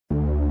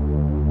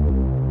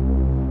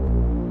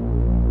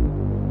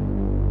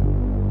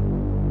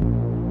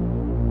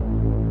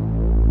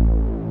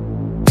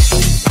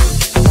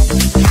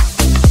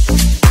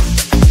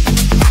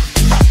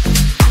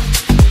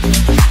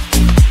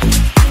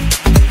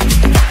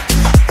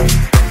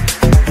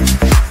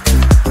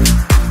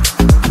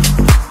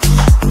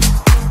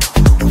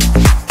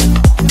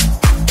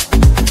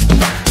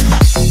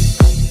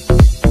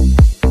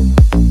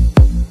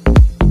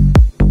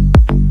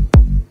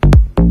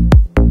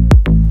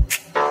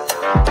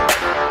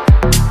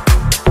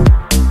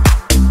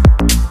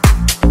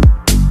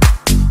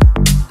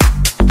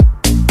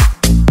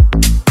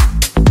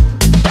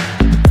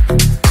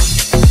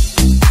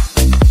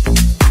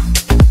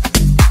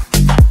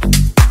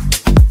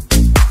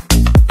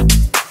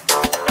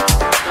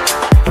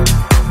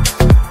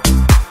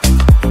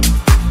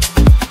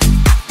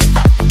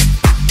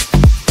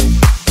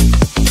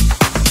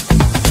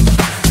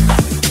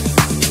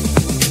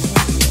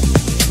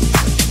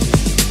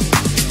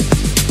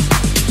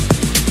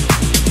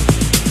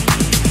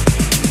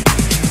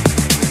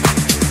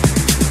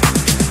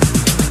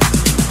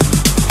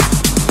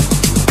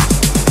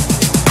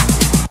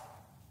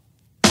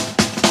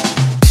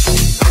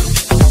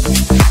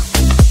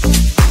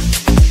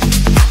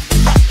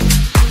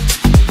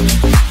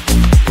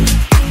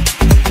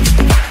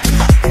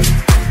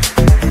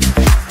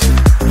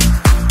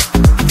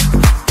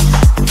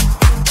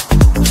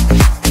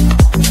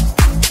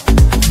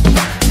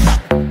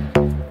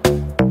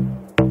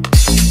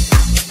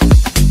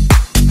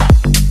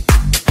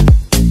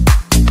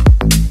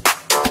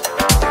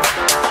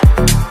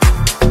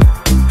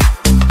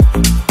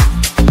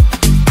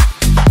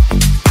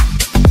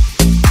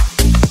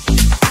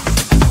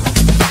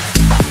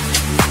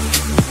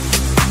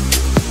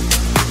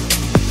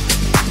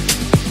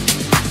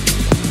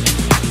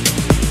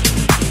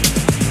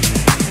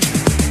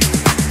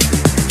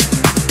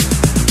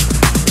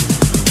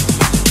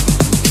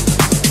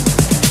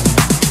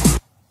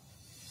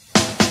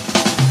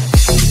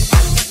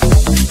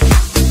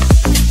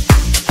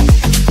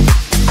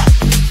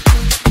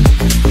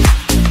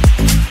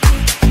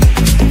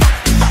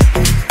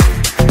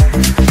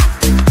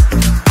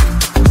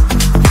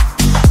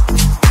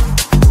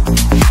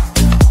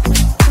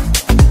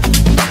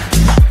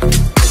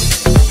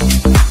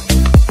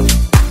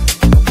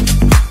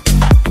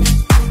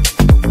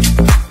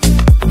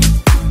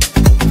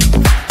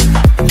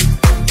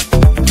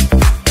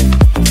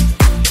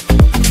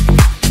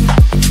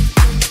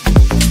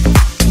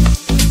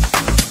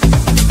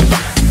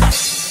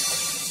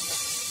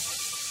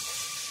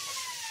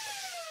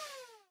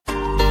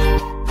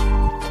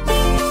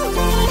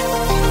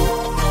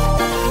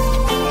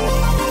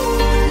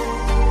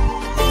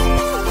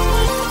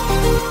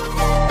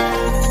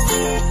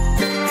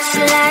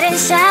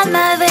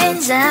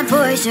games and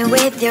poison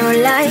with your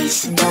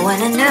lies. Don't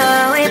wanna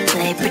know it,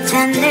 play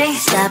pretending.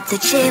 Stop the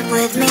chip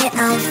with me,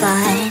 I'm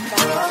fine.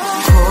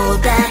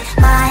 Hold that,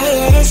 my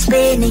head is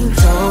spinning.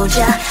 Told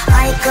ya,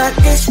 I got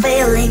this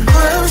feeling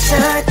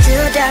closer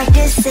to dark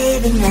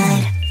deceiving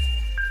night.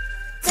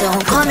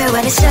 Don't call me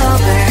when it's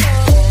over.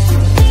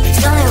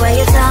 It's only when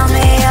you tell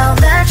me all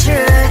the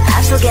truth.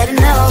 I'm still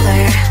getting over,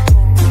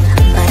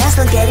 but I'm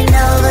still getting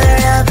over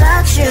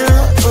about you.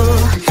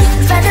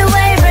 Run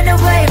away, run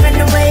away, run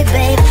away,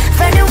 babe.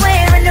 Run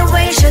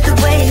away, show the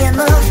way you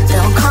move.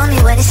 Don't call me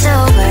when it's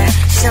over,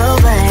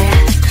 sober,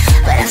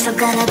 but I'm still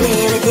gonna be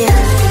with you.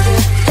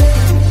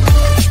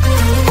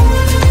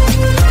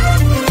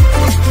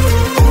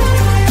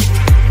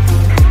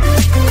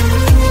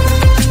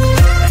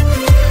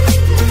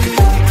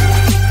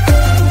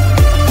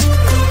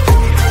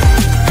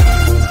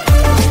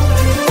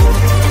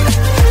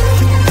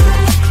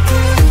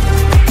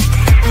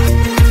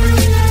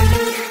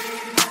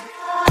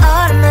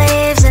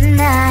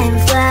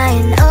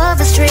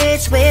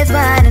 With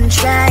what I'm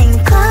trying,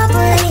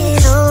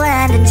 complete to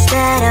land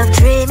instead of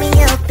dreaming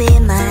you'll be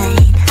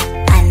mine.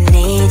 I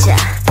need ya,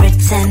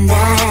 pretend I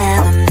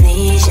have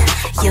amnesia.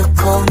 You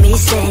call me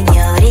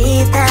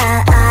señorita,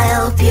 I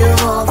hope you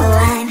hold the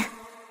line.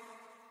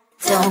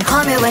 Don't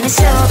call me when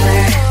it's over.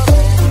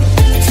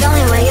 It's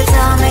only when you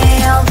tell me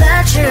all the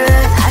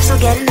truth. I'm still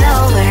getting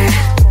over,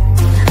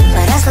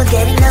 but I'm still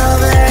getting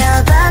over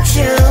about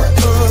you.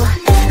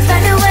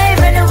 Run away,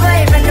 run away,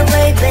 run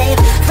away, babe.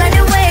 Run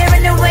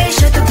away,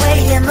 show the way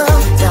you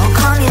move. Don't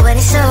call me when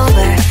it's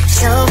over,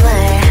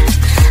 sober,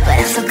 but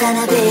I'm still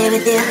gonna be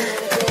with you.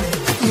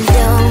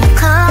 Don't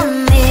call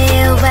me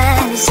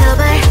when it's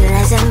over.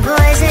 Lies and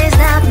boys is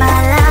not my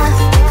love.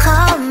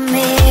 Call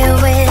me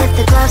with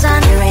the gloves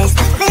on. Erase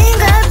the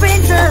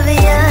fingerprints of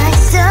your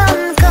eyes.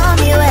 Don't call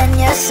me when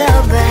you're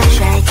sober.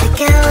 Try to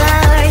get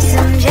lower,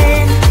 some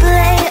gin.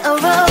 Play a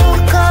role,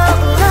 call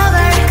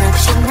lover. Cup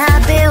should not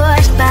be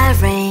washed by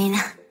rain.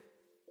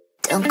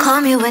 Don't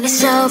call me when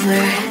it's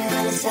over.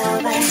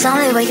 It's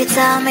only when you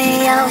tell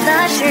me all the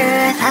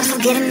truth. I'm still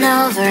getting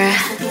over,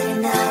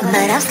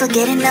 but I'm still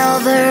getting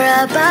over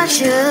about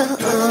you.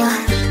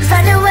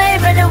 Run away,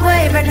 run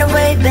away, run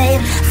away,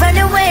 babe. Run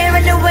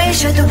away,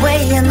 show the way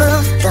you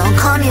move. Don't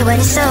call me when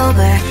it's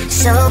over,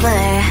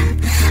 sober,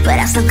 but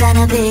I'm still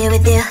gonna be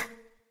with you.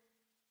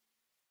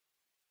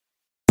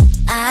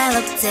 I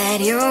looked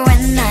at you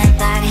and I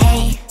thought,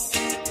 hey,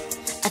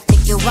 I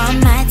think you are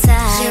my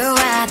type. You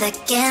are the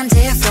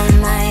candy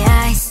from my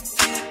eyes,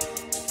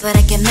 but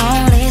I can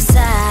only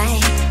sigh,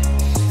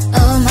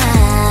 oh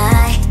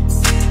my.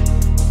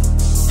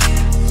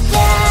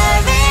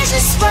 There is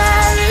just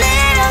one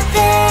little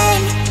thing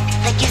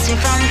that keeps me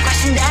from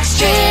crossing that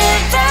street.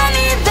 Drive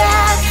me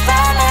back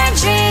from my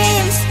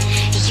dreams.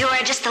 You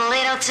are just a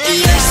little too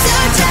good. You're so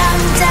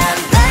dumb, dumb,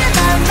 bum,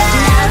 bum, bum.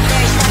 Now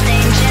there's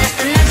nothing, just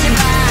enough to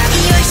buy.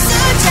 You're so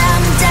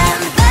dumb,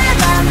 dumb, bum,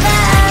 bum,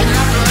 bum. You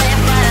love the lip,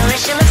 but at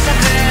least you look so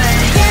good.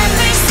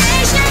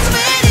 Conversations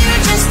with you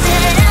just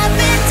end up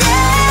in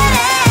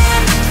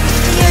dead.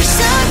 You're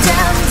so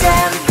dumb,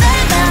 dumb,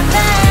 bum, bum,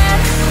 bum.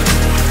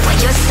 When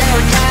you're so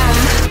dumb,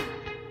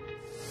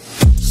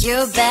 you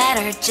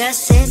better just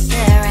sit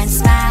there and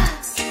smile.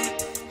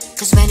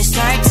 Cause when you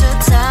start to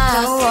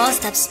talk, the world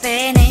stops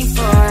spinning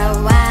for a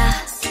while.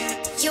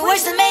 Your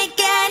words don't make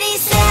any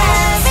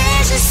sense.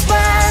 There's just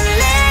one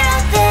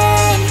little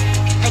thing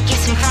that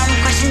keeps me from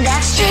crossing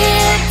that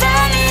street.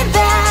 Throw me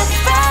back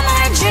from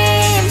our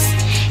dreams.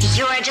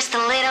 You are just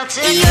a little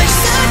too good. You're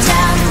so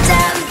dumb,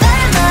 dumb,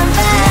 bum, bum,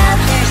 bum.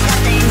 There's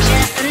nothing,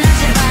 just enough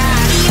to buy.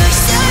 You're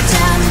so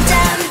dumb,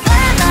 dumb,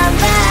 bum, bum,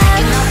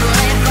 bum. You know the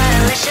lip, but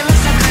at least you look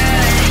so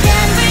good.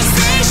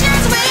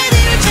 Conversations with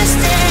you just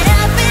end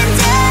up in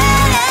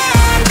dead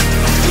end.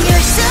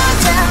 You're so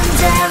dumb,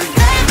 dumb,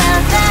 bum,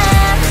 bum,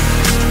 bum.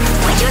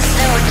 When you're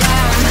so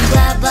dumb,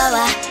 blah, blah,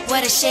 blah.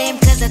 What a shame,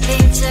 cause I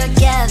think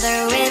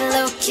together we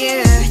look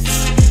cute.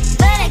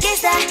 But I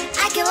guess that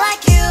I can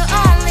like you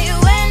only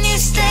when you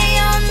stay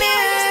on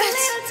mute.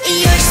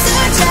 You're so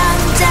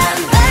dumb, dumb,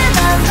 bum,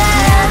 bum,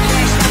 bum.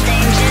 There's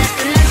nothing, just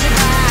enough to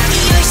buy.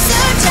 You're so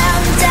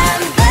dumb,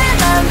 dumb, bum,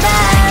 bum,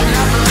 bum. You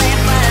know the lip,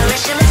 but at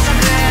least you look so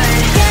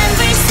good.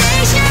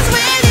 Conversations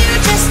with you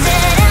just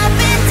end up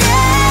in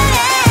dead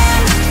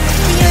end.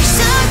 You're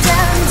so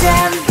dumb,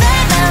 dumb,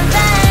 bum, bum,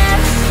 bum.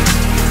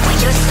 When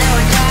you're so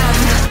dumb.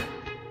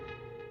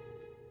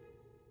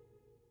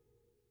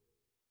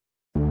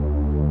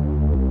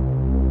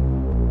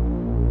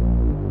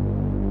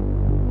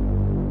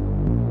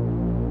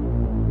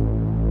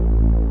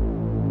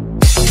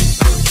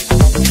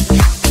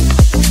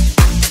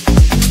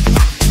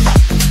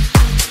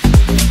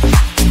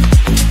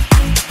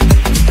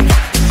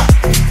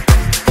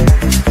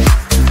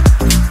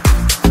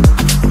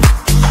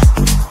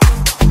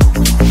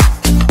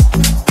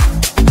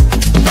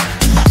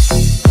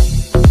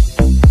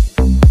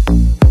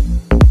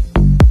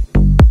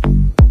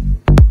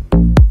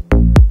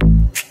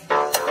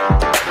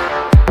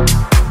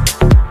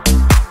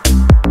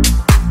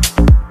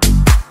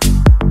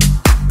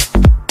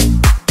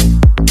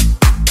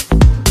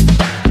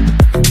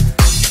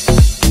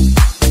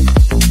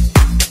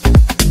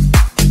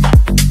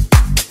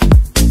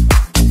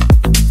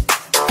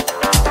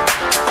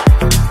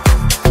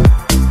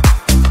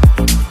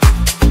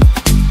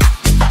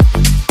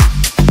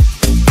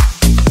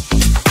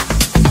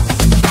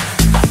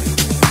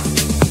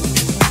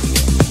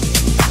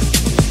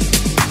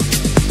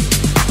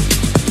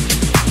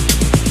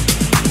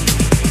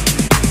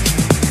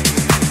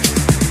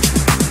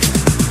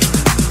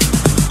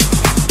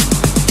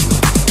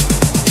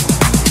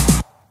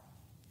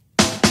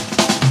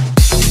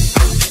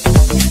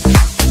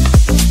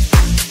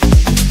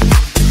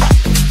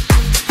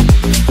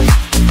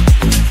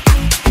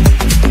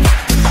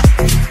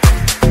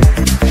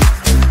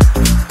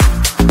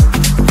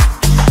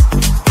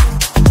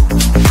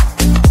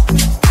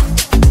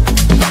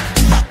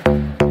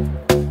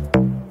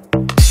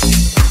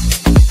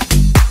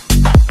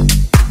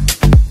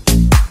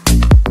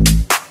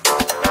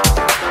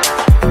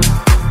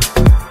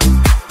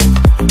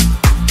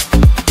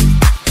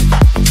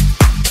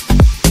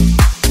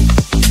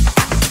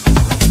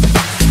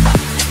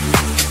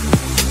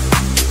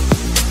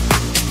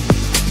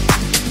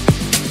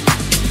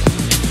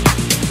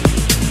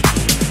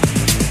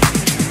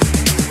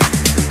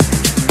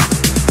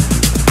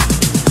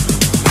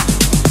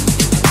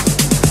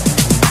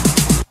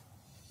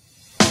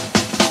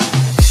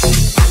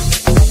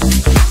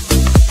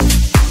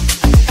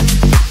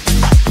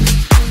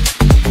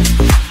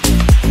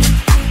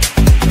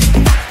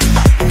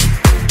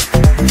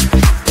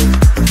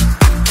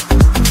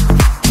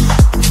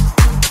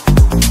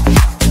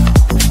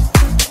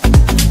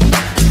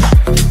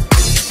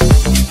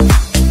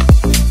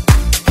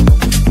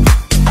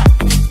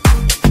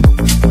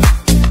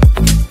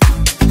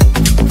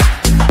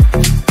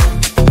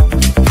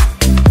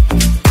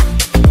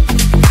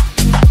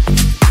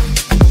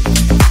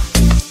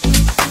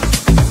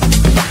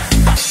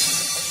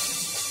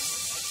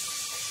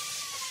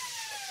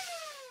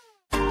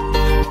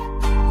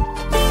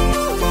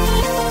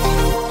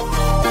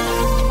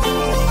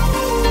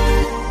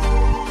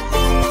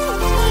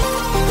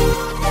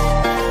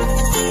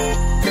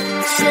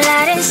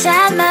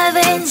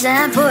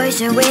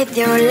 poison with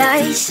your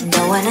lies.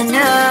 Don't wanna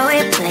know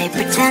it, play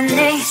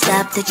pretending.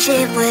 Stop the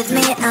cheat with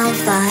me, I'm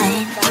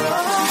fine.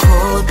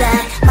 Hold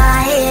that, my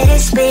head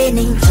is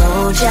spinning.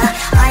 Told ya,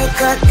 I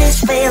got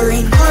this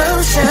feeling.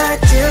 Closer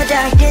to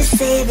dark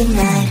deceiving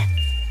night.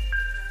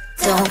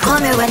 Don't call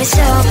me when it's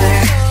over.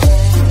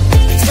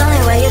 It's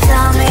only when you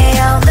tell me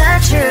all the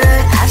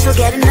truth. I'm still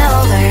getting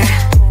over,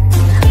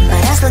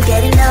 but I'm still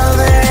getting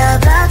over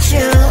about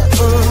you.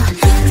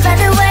 Run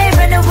away,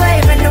 run away,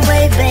 run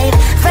away, babe.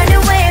 Run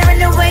away,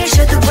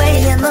 show the way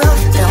you move.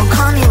 Don't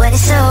call me when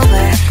it's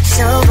over,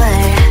 sober,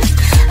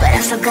 but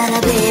I'm still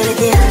gonna be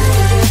with you.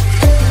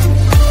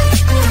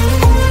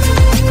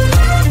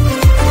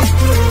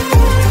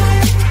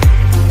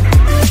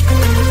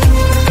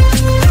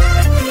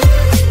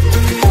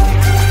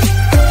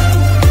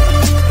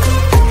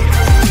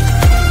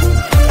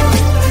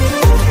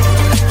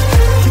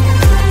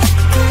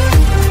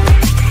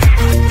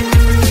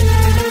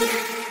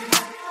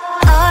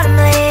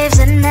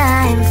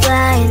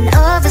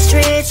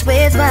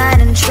 With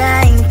wine and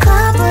trying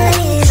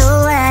copies to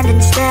land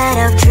instead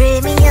of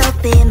dreaming you'll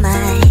be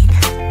mine.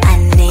 I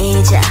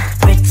need ya,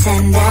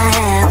 pretend I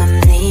have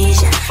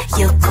amnesia.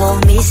 You call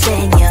me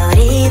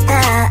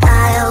señorita,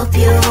 I hope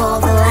you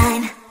hold the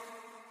line.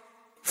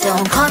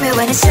 Don't call me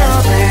when it's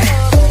over.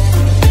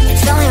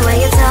 It's only when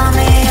you tell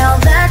me all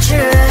the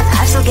truth.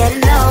 I'm still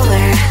getting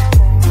over,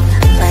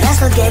 but I'm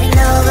still getting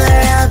over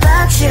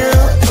about you.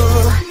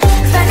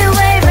 Run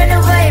away, run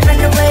away,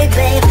 run away,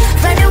 babe.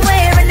 Run away,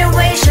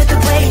 show the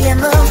way you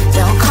move.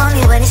 Don't call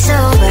me when it's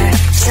over,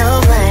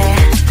 sober,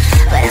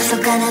 but I'm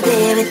still gonna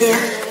be with you.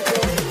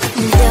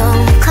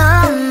 Don't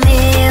call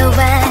me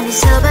when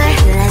it's over.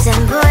 Lies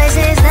and boys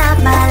is not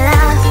my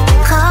love.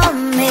 Call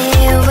me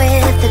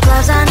with the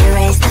gloves on.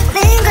 Erase the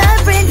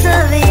fingerprints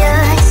of your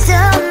eyes.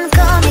 Don't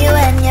call me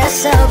when you're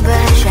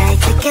sober. Try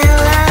to get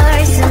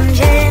lower, some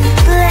gin.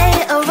 Play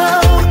a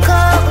role,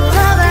 call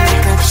lover.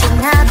 Cup should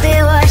not be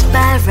washed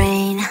by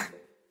rain.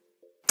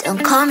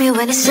 Don't call me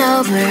when it's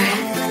over.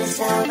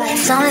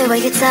 It's only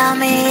when you tell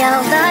me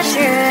all the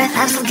truth.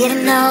 I'm still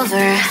getting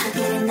over,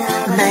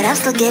 but I'm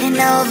still getting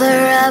over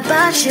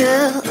about you.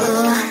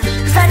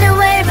 Run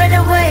away, run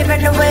away,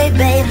 run away,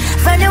 babe.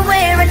 Run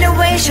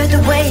away, show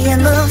the way you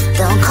move.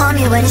 Don't call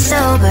me when it's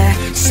over,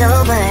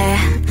 sober,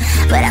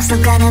 but I'm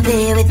still gonna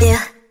be with you.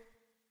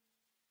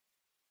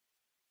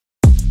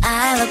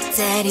 I looked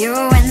at you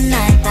and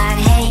I thought,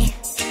 hey,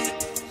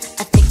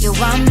 I think you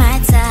are my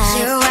type.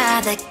 You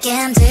are the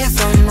candy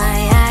from my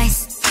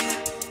eyes,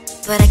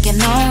 but I can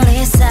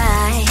only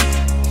sigh,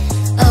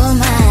 oh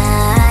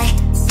my.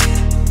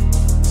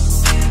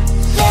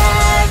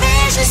 There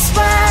is just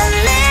one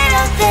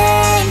little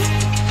thing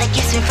that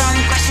keeps me from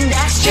crossing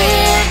that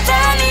street.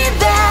 Drive me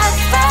back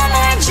from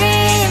my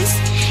dreams.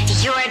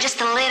 You are just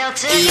a little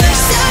too close. You're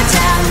so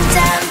dumb,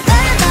 dumb,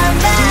 bum, bum,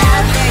 bum. Now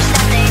there's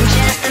nothing,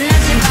 just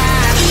another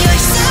bomb.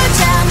 You're so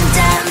dumb,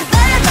 dumb,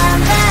 bum, bum,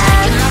 bum.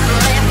 I cannot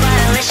believe but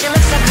at least you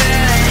look so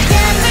good.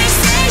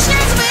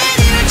 Conversations with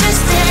you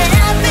just end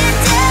up and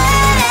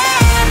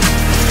down.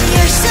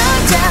 You're so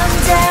dumb,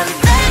 dumb,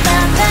 bum,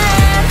 bum,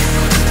 bum.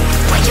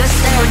 Why you're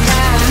so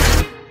dumb?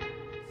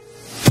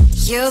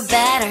 You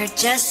better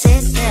just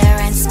sit there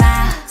and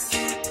smile,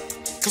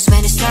 'cause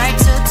when you start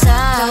to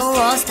talk, the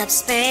world stops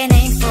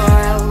spinning for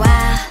a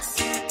while.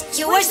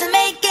 Your words don't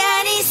make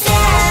any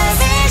sense.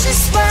 There's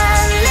just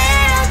one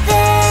little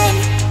thing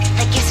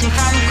that keeps me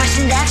from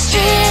crossing that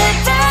street.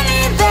 Bring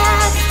me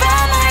back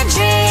from our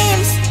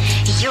dreams.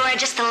 You are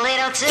just a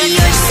little too close.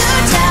 You're so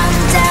dumb,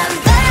 dumb,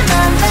 bum,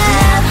 bum,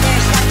 bum.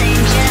 There's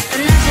nothing, just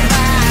another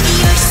bomb.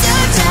 You're so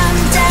dumb,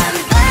 dumb,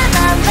 bum,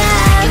 bum,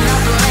 bum. You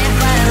don't believe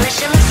but at least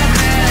you look so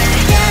good.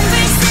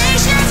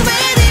 Conversations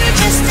with you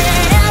just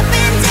end up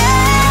and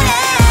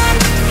down.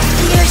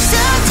 You're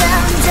so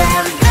dumb,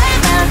 dumb, bum,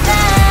 bum,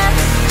 bum.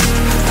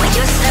 Why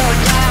you're so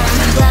dumb?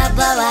 Blah,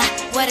 blah, blah.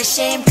 What a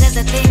shame, 'cause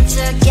I think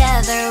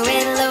together we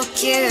look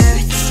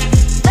cute.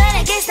 But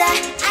I guess that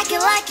I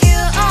can like you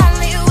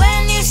only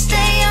when you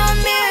stay on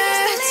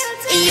mute.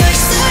 You're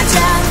so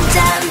dumb,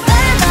 dumb,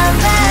 bum, bum,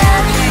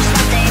 bum. There's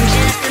nothing,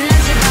 just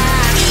another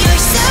bomb.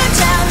 You're so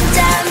dumb,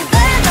 dumb,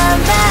 bum, bum,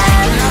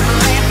 bum. You don't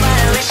believe but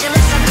at least you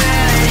look so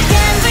good.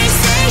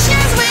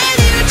 Conversations with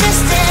you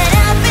just end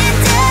up and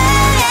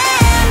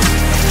down.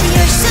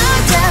 You're so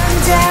dumb,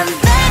 dumb,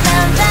 bum,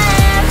 bum,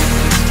 bum.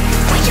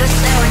 Why you're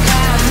so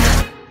dumb?